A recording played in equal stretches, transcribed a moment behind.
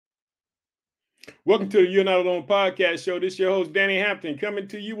Welcome to the You're Not Alone podcast show. This is your host, Danny Hampton, coming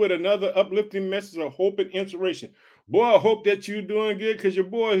to you with another uplifting message of hope and inspiration. Boy, I hope that you're doing good because your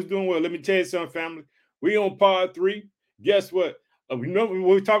boy is doing well. Let me tell you something, family. We on part 3. Guess what? We know what we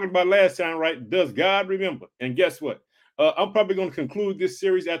were talking about last time, right? Does God remember? And guess what? I'm probably going to conclude this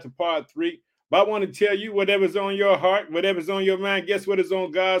series after part 3. But I want to tell you whatever's on your heart, whatever's on your mind, guess what is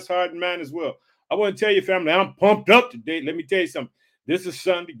on God's heart and mind as well. I want to tell you, family, I'm pumped up today. Let me tell you something. This is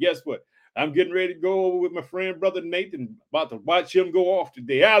Sunday. Guess what? I'm getting ready to go over with my friend, Brother Nathan, about to watch him go off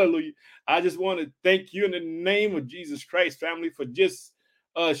today. Hallelujah. I just want to thank you in the name of Jesus Christ, family, for just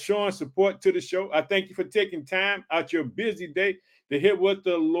showing support to the show. I thank you for taking time out your busy day to hear what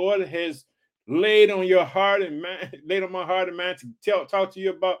the Lord has laid on your heart and mind, laid on my heart and mind to talk to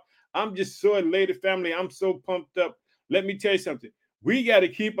you about. I'm just so elated, family. I'm so pumped up. Let me tell you something. We got to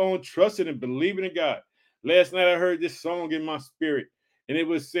keep on trusting and believing in God. Last night I heard this song in my spirit. And it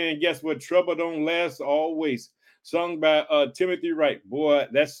was saying, guess what? Trouble don't last always. Sung by Timothy Wright. Boy,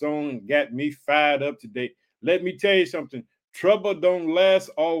 that song got me fired up today. Let me tell you something. Trouble don't last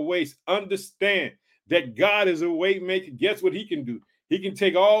always. Understand that God is a way maker. Guess what he can do? He can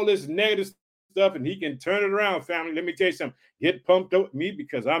take all this negative stuff and he can turn it around, family. Let me tell you something. Get pumped up with me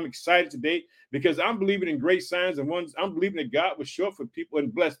because I'm excited today because I'm believing in great signs and wonders. I'm believing that God will show up for people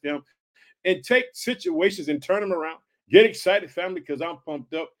and bless them and take situations and turn them around. Get excited, family, because I'm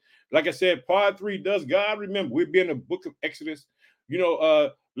pumped up. Like I said, part 3, does God remember? We'll be in the book of Exodus.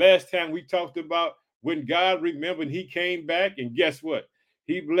 Last time we talked about when God remembered, he came back, and guess what?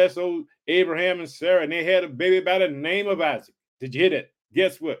 He blessed old Abraham and Sarah, and they had a baby by the name of Isaac. Did you hear that?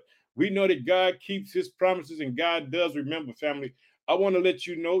 Guess what? We know that God keeps his promises, and God does remember, family. I want to let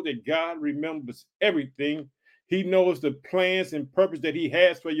you know that God remembers everything. He knows the plans and purpose that he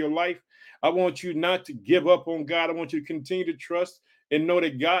has for your life. I want you not to give up on God. I want you to continue to trust and know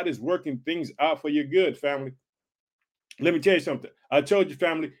that God is working things out for your good, family. Let me tell you something. I told you,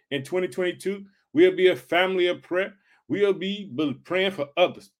 family, in 2022, we'll be a family of prayer. We'll be praying for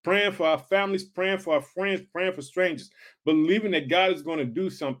others, praying for our families, praying for our friends, praying for strangers, believing that God is going to do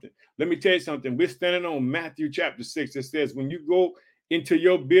something. Let me tell you something. We're standing on Matthew chapter 6. It says, when you go into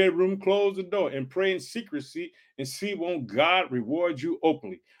your bedroom, close the door and pray in secrecy and see won't God reward you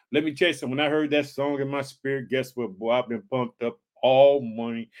openly. Let me tell you something. When I heard that song in my spirit, guess what, boy? I've been pumped up all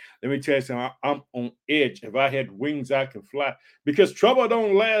morning. Let me tell you something. I'm on edge. If I had wings, I could fly because trouble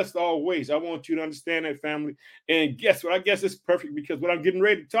don't last always. I want you to understand that, family. And guess what? I guess it's perfect because what I'm getting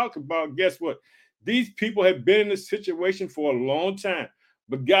ready to talk about, guess what? These people have been in this situation for a long time,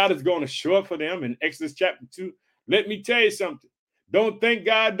 but God is going to show up for them in Exodus chapter 2. Let me tell you something. Don't think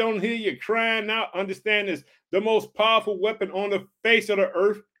God don't hear you crying out. Understand this. The most powerful weapon on the face of the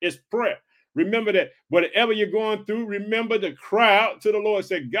earth is prayer. Remember that whatever you're going through, remember to cry out to the Lord.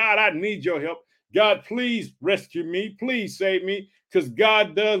 Say, God, I need your help. God, please rescue me. Please save me. Because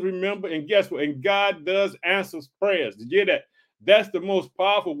God does remember. And guess what? And God does answer prayers. Did you hear that? That's the most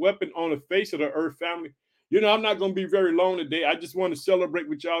powerful weapon on the face of the earth, family. I'm not going to be very long today. I just want to celebrate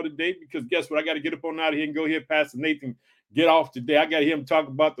with y'all today because guess what? I got to get up on out of here and go hear Pastor Nathan get off today. I got to hear him talk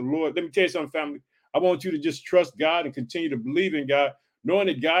about the Lord. Let me tell you something, family. I want you to just trust God and continue to believe in God, knowing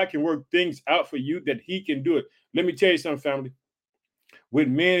that God can work things out for you, that he can do it. Let me tell you something, family. With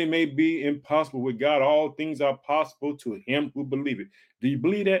men, it may be impossible. With God, all things are possible to him who believe it. Do you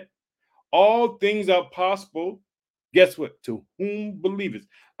believe that? All things are possible. Guess what? To whom believeth.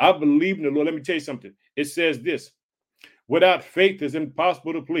 I believe in the Lord. Let me tell you something. It says this. Without faith, it's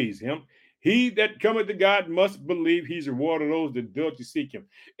impossible to please him. He that cometh to God must believe he's a rewarder of those that diligently seek him.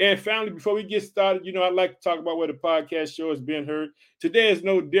 And finally, before we get started, I'd like to talk about where the podcast show is being heard. Today is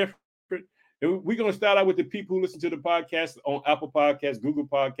no different. And we're going to start out with the people who listen to the podcast on Apple Podcasts, Google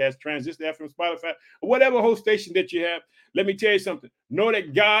Podcasts, Transistor FM, Spotify, or whatever host station that you have. Let me tell you something. Know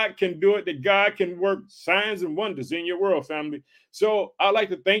that God can do it, that God can work signs and wonders in your world, family. So I'd like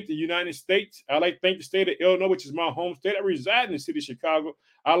to thank the United States. I'd like to thank the state of Illinois, which is my home state. I reside in the city of Chicago.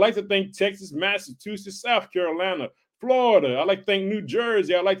 I'd like to thank Texas, Massachusetts, South Carolina, Florida. I'd like to thank New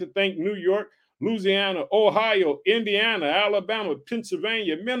Jersey. I'd like to thank New York, Louisiana, Ohio, Indiana, Alabama,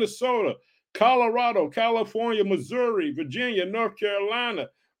 Pennsylvania, Minnesota, Colorado, California, Missouri, Virginia, North Carolina,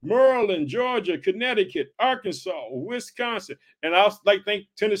 Maryland, Georgia, Connecticut, Arkansas, Wisconsin. And I'd like to thank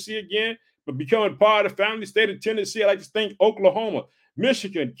Tennessee again for becoming part of the family state of Tennessee. I'd like to thank Oklahoma,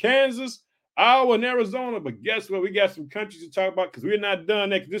 Michigan, Kansas, Iowa, and Arizona. But guess what? We got some countries to talk about because we're not done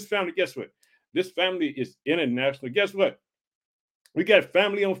next. This family, guess what? This family is international. Guess what? We got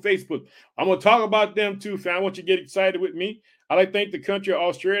family on Facebook. I'm going to talk about them too, fam. I want you to get excited with me. I like to thank the country of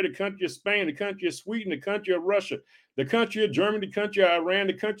Australia, the country of Spain, the country of Sweden, the country of Russia, the country of Germany, the country of Iran,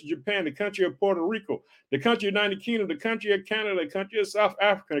 the country of Japan, the country of Puerto Rico, the country of United Kingdom, the country of Canada, the country of South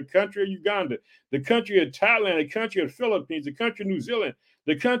Africa, the country of Uganda, the country of Thailand, the country of Philippines, the country of New Zealand,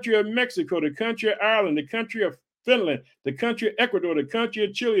 the country of Mexico, the country of Ireland, the country of Finland, the country of Ecuador, the country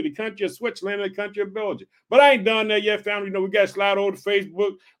of Chile, the country of Switzerland, and the country of Belgium. But I ain't done that yet, family. You know, we got to slide over to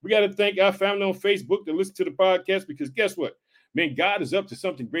Facebook. We got to thank our family on Facebook to listen to the podcast, because guess what? Man, God is up to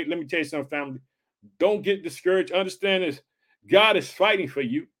something great. Let me tell you something, family. Don't get discouraged. Understand this. God is fighting for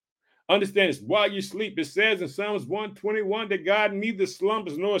you. Understand this. While you sleep, it says in Psalms 121 that God neither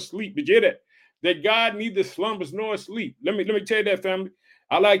slumbers nor sleep. Did you hear that? That God neither slumbers nor sleep. Let me tell you that, family.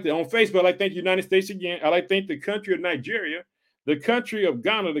 I like that. On Facebook, I like to thank the United States again. I like to thank the country of Nigeria, the country of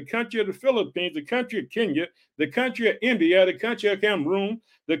Ghana, the country of the Philippines, the country of Kenya, the country of India, the country of Cameroon,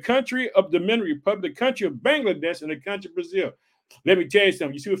 the country of the Dominican Republic, the country of Bangladesh, and the country of Brazil. Let me tell you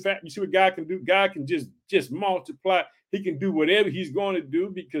something. You see what God can do? God can just multiply. He can do whatever he's going to do,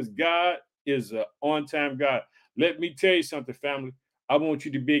 because God is an on-time God. Let me tell you something, family. I want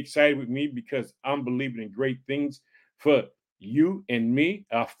you to be excited with me, because I'm believing in great things for you and me,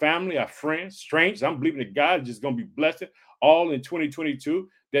 our family, our friends, strangers. I'm believing that God is just going to be blessed all in 2022,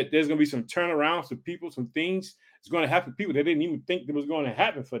 that there's going to be some turnarounds for people, some things is going to happen for people that didn't even think that was going to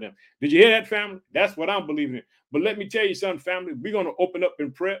happen for them. Did you hear that, family? That's what I'm believing in. But let me tell you something, family. We're going to open up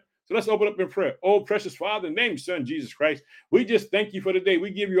in prayer. So let's open up in prayer. Oh, precious Father, in the name of Son, Jesus Christ, we just thank you for the day. We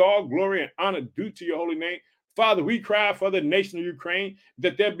give you all glory and honor due to your holy name. Father, we cry for the nation of Ukraine,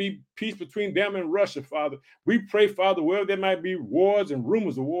 that there be peace between them and Russia, Father. We pray, Father, wherever there might be wars and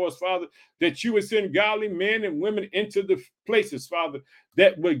rumors of wars, Father, that you would send godly men and women into the places, Father,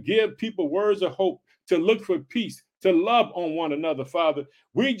 that would give people words of hope, to look for peace, to love on one another, Father.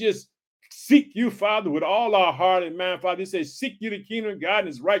 We just seek you, Father, with all our heart and mind, Father. It says, seek you the kingdom of God and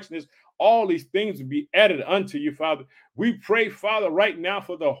his righteousness. All these things will be added unto you, Father. We pray, Father, right now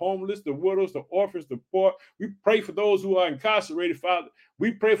for the homeless, the widows, the orphans, the poor. We pray for those who are incarcerated, Father.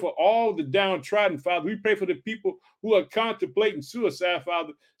 We pray for all the downtrodden, Father. We pray for the people who are contemplating suicide,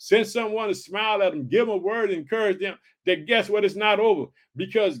 Father. Send someone to smile at them, give them a word, encourage them, that guess what, it's not over,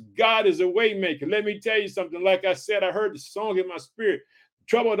 because God is a way maker. Let me tell you something. Like I said, I heard the song in my spirit.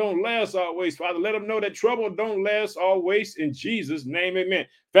 Trouble don't last always, Father. Let them know that trouble don't last always, in Jesus' name, amen.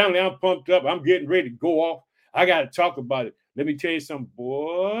 Family, I'm pumped up. I'm getting ready to go off. I got to talk about it. Let me tell you something,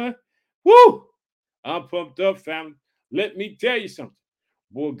 boy. Woo! I'm pumped up, family. Let me tell you something.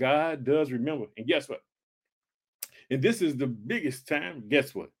 Boy, God does remember. And guess what? And this is the biggest time.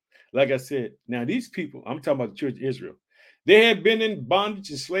 Guess what? Like I said, now these people, I'm talking about the church of Israel, they had been in bondage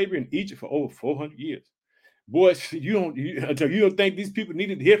and slavery in Egypt for over 400 years. Boys, you don't think these people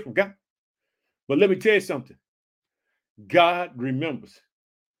needed to hear from God? But let me tell you something. God remembers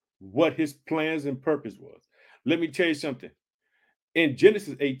what his plans and purpose was. Let me tell you something. In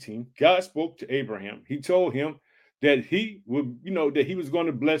Genesis 18, God spoke to Abraham. He told him that he would, that he was going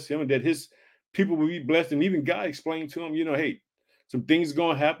to bless him and that his people would be blessed. And even God explained to him, hey, some things are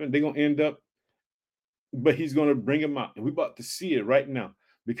going to happen. They're going to end up, but he's going to bring them out. And we're about to see it right now,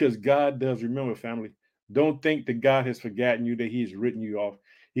 because God does remember, family. Don't think that God has forgotten you, that he has written you off.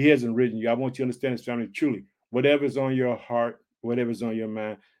 He hasn't written you. I want you to understand this, family. Truly, whatever's on your heart, whatever's on your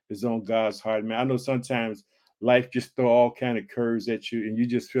mind is on God's heart, man. I know sometimes life just throw all kind of curves at you, and you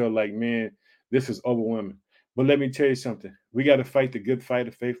just feel like, man, this is overwhelming. But let me tell you something. We got to fight the good fight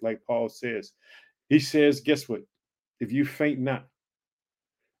of faith, like Paul says. He says, guess what? If you faint not,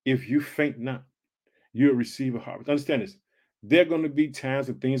 you'll receive a harvest. Understand this. There are going to be times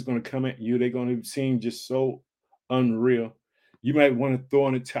when things are going to come at you. They're going to seem just so unreal. You might want to throw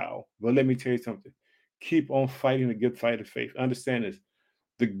in a towel. But let me tell you something. Keep on fighting the good fight of faith. Understand this.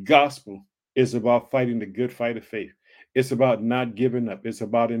 The gospel is about fighting the good fight of faith. It's about not giving up. It's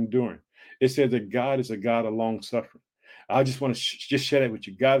about enduring. It says that God is a God of long suffering. I just want to just share that with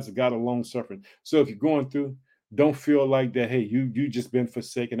you. God is a God of long suffering. So if you're going through, don't feel like that, hey, you just been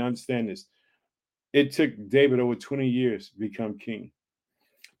forsaken. Understand this. It took David over 20 years to become king.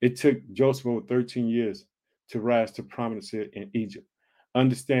 It took Joseph over 13 years to rise to prominence here in Egypt.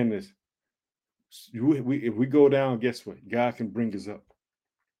 Understand this. If we go down, guess what? God can bring us up.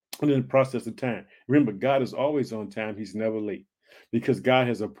 And in the process of time, remember, God is always on time. He's never late, because God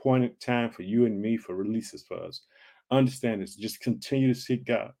has appointed time for you and me for releases for us. Understand this. Just continue to seek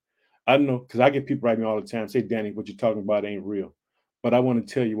God. I know, because I get people writing me all the time, say, Danny, what you're talking about ain't real. But I want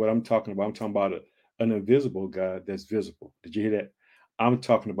to tell you what I'm talking about. I'm talking about an invisible God that's visible. Did you hear that? I'm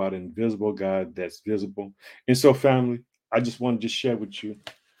talking about an invisible God that's visible. And so, family, I just want to just share with you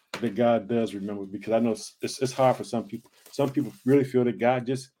that God does remember, because I know it's hard for some people. Some people really feel that God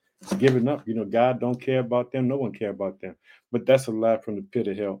just It's giving up. God don't care about them. No one care about them. But that's a lie from the pit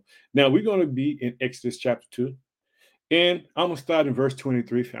of hell. Now we're going to be in Exodus chapter 2. And I'm going to start in verse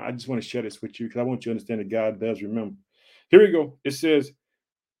 23. I just want to share this with you because I want you to understand that God does remember. Here we go. It says,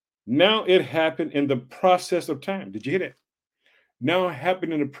 now it happened in the process of time. Did you hear that? Now it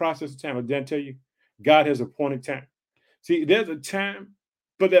happened in the process of time. I didn't tell you, God has appointed time. See, there's a time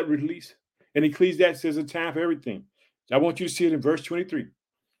for that release. And Ecclesiastes says a time for everything. I want you to see it in verse 23.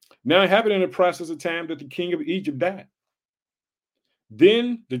 Now it happened in the process of time that the king of Egypt died.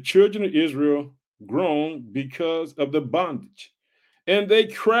 Then the children of Israel groaned because of the bondage, and they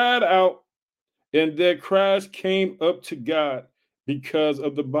cried out, and their cries came up to God because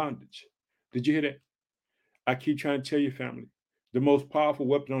of the bondage. Did you hear that? I keep trying to tell you, family, the most powerful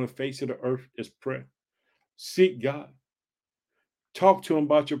weapon on the face of the earth is prayer. Seek God. Talk to him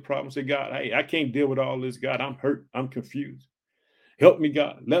about your problems. Say, God, hey, I can't deal with all this. God, I'm hurt. I'm confused. Help me,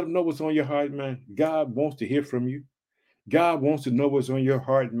 God. Let him know what's on your heart, man. God wants to hear from you. God wants to know what's on your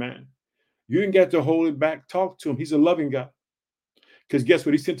heart, man. You ain't got to hold it back. Talk to him. He's a loving God. Because guess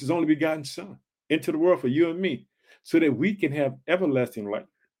what? He sent his only begotten son into the world for you and me so that we can have everlasting life.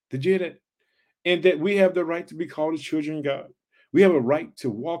 Did you hear that? And that we have the right to be called the children of God. We have a right to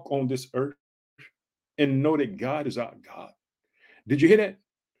walk on this earth and know that God is our God. Did you hear that?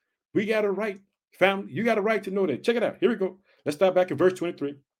 We got a right, family. You got a right to know that. Check it out. Here we go. Let's start back in verse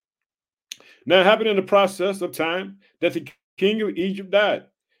 23. Now it happened in the process of time that the king of Egypt died.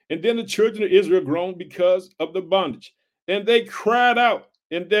 And then the children of Israel groaned because of the bondage. And they cried out,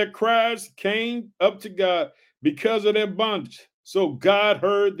 and their cries came up to God because of their bondage. So God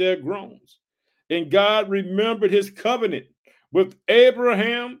heard their groans. And God remembered his covenant with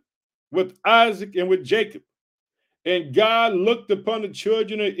Abraham, with Isaac, and with Jacob. And God looked upon the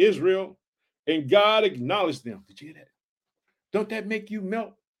children of Israel, and God acknowledged them. Did you hear that? Don't that make you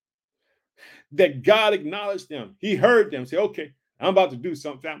melt? That God acknowledged them. He heard them say, okay, I'm about to do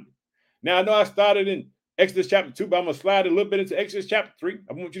something, family. Now, I know I started in Exodus chapter 2, but I'm going to slide a little bit into Exodus chapter 3.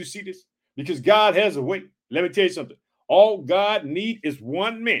 I want you to see this because God has a way. Let me tell you something. All God needs is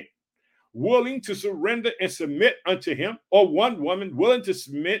one man willing to surrender and submit unto him, or one woman willing to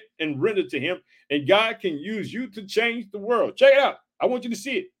submit and render to him, and God can use you to change the world. Check it out. I want you to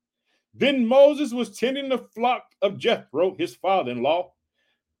see it. Then Moses was tending the flock of Jethro, his father-in-law,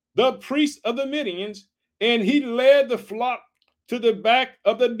 the priest of the Midians, and he led the flock to the back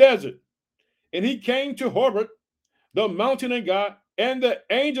of the desert. And he came to Horeb, the mountain of God, and the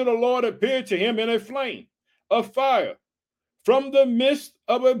angel of the Lord appeared to him in a flame of fire from the midst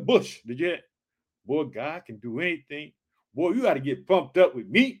of a bush. Did you hear that? Boy, God can do anything. Boy, you got to get pumped up with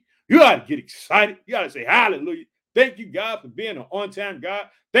me. You got to get excited. You got to say hallelujah. Thank you, God, for being an on-time God.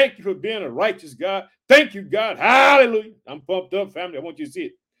 Thank you for being a righteous God. Thank you, God. Hallelujah. I'm pumped up, family. I want you to see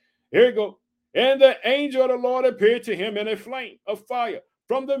it. Here we go. And the angel of the Lord appeared to him in a flame of fire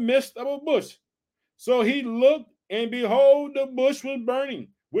from the midst of a bush. So he looked, and behold, the bush was burning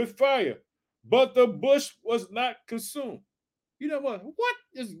with fire, but the bush was not consumed. You know what? What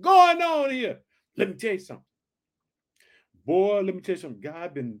is going on here? Let me tell you something. Boy, let me tell you something.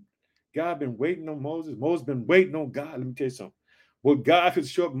 God been waiting on Moses. Moses been waiting on God. Let me tell you something. What God has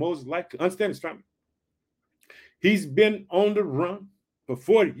shown Moses life to understand this, family. He's been on the run for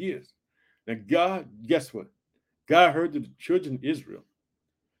 40 years. Now, God, guess what? God heard the children of Israel.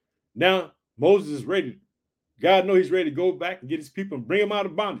 Now, Moses is ready. God knows he's ready to go back and get his people and bring them out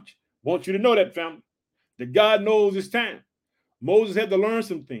of bondage. Want you to know that, family. That God knows it's time. Moses had to learn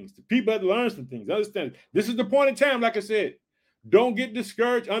some things. The people had to learn some things. Understand? This is the point in time, like I said. Don't get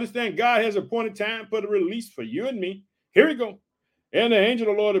discouraged. Understand God has appointed time for the release for you and me. Here we go. And the angel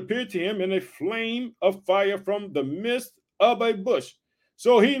of the Lord appeared to him in a flame of fire from the midst of a bush.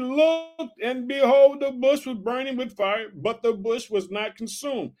 So he looked, and behold, the bush was burning with fire, but the bush was not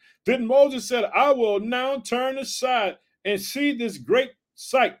consumed. Then Moses said, I will now turn aside and see this great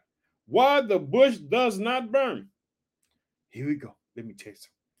sight, why the bush does not burn. Here we go. Let me tell you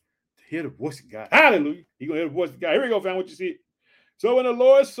something. To hear the voice of God. Hallelujah. You're going to hear the voice of God. Here we go, fam. What you see? So when the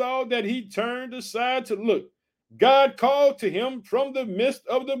Lord saw that he turned aside to look, God called to him from the midst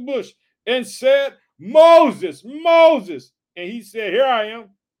of the bush and said, Moses, Moses. And he said, here I am.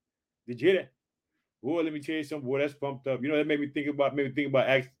 Did you hear that? Boy, let me tell you something. Boy, that's pumped up. That made me think about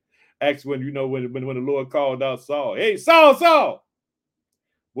Acts when when the Lord called out Saul. Hey, Saul, Saul.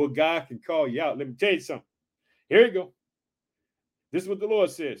 Well, God can call you out. Let me tell you something. Here you go. This is what the Lord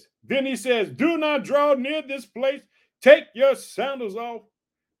says. Then he says, do not draw near this place. Take your sandals off.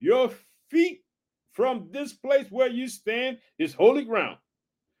 Your feet from this place where you stand is holy ground.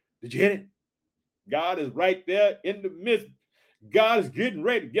 Did you hear it? God is right there in the midst. God is getting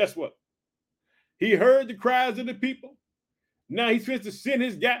ready. Guess what? He heard the cries of the people. Now he's supposed to send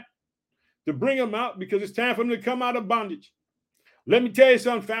his guy to bring them out because it's time for them to come out of bondage. Let me tell you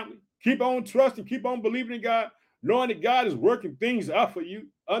something, family. Keep on trusting, keep on believing in God, knowing that God is working things out for you.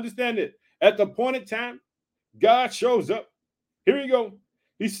 Understand it. At the appointed time, God shows up. Here we go.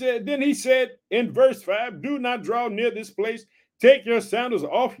 Then he said in verse 5, do not draw near this place. Take your sandals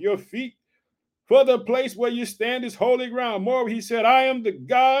off your feet, for the place where you stand is holy ground. Moreover, he said, I am the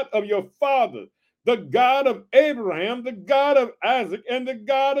God of your father, the God of Abraham, the God of Isaac, and the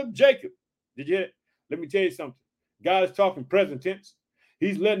God of Jacob. Did you hear it? Let me tell you something. God is talking present tense.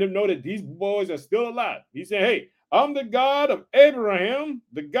 He's letting them know that these boys are still alive. He said, hey, I'm the God of Abraham,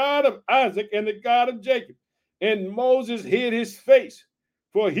 the God of Isaac, and the God of Jacob. And Moses hid his face,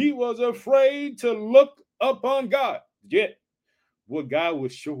 for he was afraid to look upon God. Yet, well, God will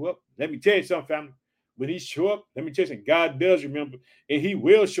show up. Let me tell you something, family. When he show up, let me tell you something. God does remember, and he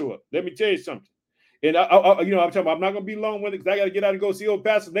will show up. Let me tell you something. And I'm talking about, I'm not going to be long with it because I got to get out and go see old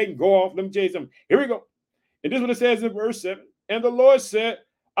pastors. They can go off. Let me tell you something. Here we go. And this is what it says in verse 7. And the Lord said,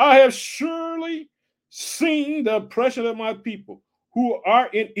 I have surely seen the oppression of my people who are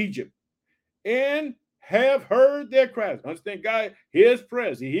in Egypt and have heard their cries. Understand, God hears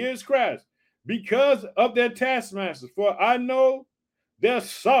prayers. He hears cries because of their taskmasters. For I know their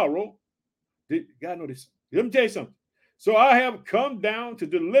sorrow. God know this. Let me tell you something. So I have come down to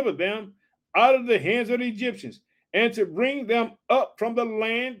deliver them out of the hands of the Egyptians and to bring them up from the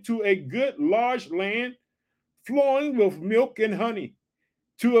land to a good large land flowing with milk and honey,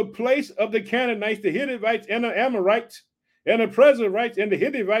 to a place of the Canaanites, the Hittites, and the Amorites, and the Perizzites, and the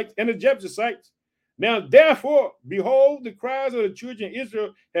Hittites, and the Jebusites. Now, therefore, behold, the cries of the children of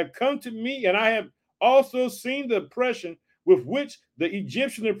Israel have come to me, and I have also seen the oppression with which the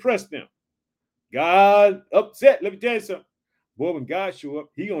Egyptians oppressed them. God upset. Let me tell you something. Boy, when God show up,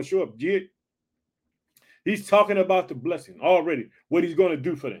 he going to show up. He's talking about the blessing already, what he's going to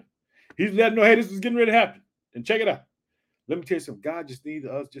do for them. He's letting them know, hey, this is getting ready to happen. And check it out. Let me tell you something. God just needs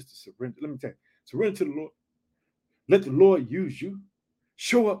us just to surrender. Let me tell you, surrender to the Lord. Let the Lord use you.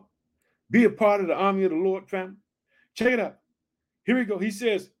 Show up. Be a part of the army of the Lord, family. Check it out. Here we go. He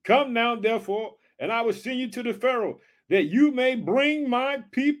says, come now, therefore, and I will send you to the Pharaoh, that you may bring my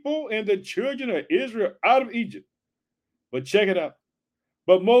people and the children of Israel out of Egypt. But check it out.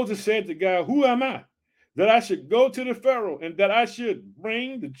 But Moses said to God, who am I, that I should go to the Pharaoh and that I should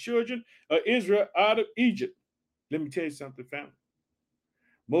bring the children of Israel out of Egypt? Let me tell you something, family.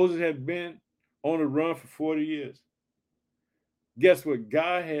 Moses had been on the run for 40 years. Guess what?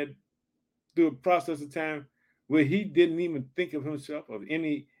 God had, through a process of time where he didn't even think of himself of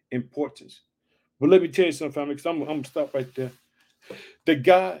any importance. But let me tell you something, family, because I'm going to stop right there. That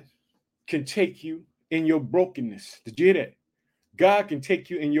God can take you in your brokenness. Did you hear that? God can take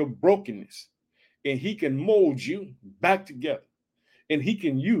you in your brokenness, and he can mold you back together. And he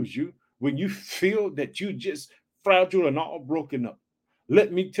can use you when you feel that you just fragile and all broken up.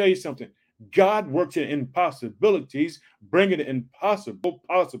 Let me tell you something. God works in impossibilities, bringing the impossible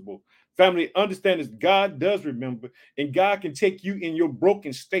possible. Family, understand this. God does remember, and God can take you in your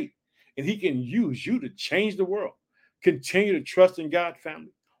broken state, and he can use you to change the world. Continue to trust in God,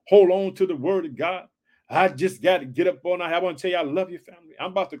 family. Hold on to the word of God. I just got to get up all night. I want to tell you I love you, family.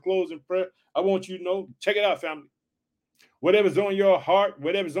 I'm about to close in prayer. I want you to know, check it out, family. Whatever's on your heart,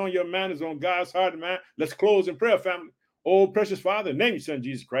 whatever's on your mind is on God's heart and mind. Let's close in prayer, family. Oh, precious Father, in the name of your Son,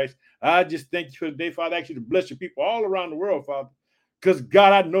 Jesus Christ, I just thank you for the day, Father. I ask you to bless your people all around the world, Father. Because,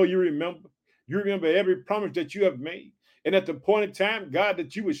 God, I know you remember. You remember every promise that you have made. And at the point in time, God,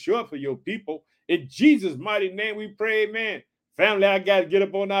 that you would show up for your people. In Jesus' mighty name we pray, amen. Family, I got to get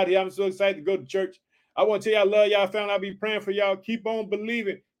up on out here. I'm so excited to go to church. I want to tell you I love y'all, family. I'll be praying for y'all. Keep on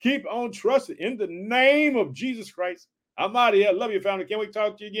believing. Keep on trusting in the name of Jesus Christ. I'm out of here. Love you, family. Can't wait to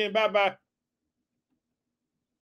talk to you again. Bye-bye.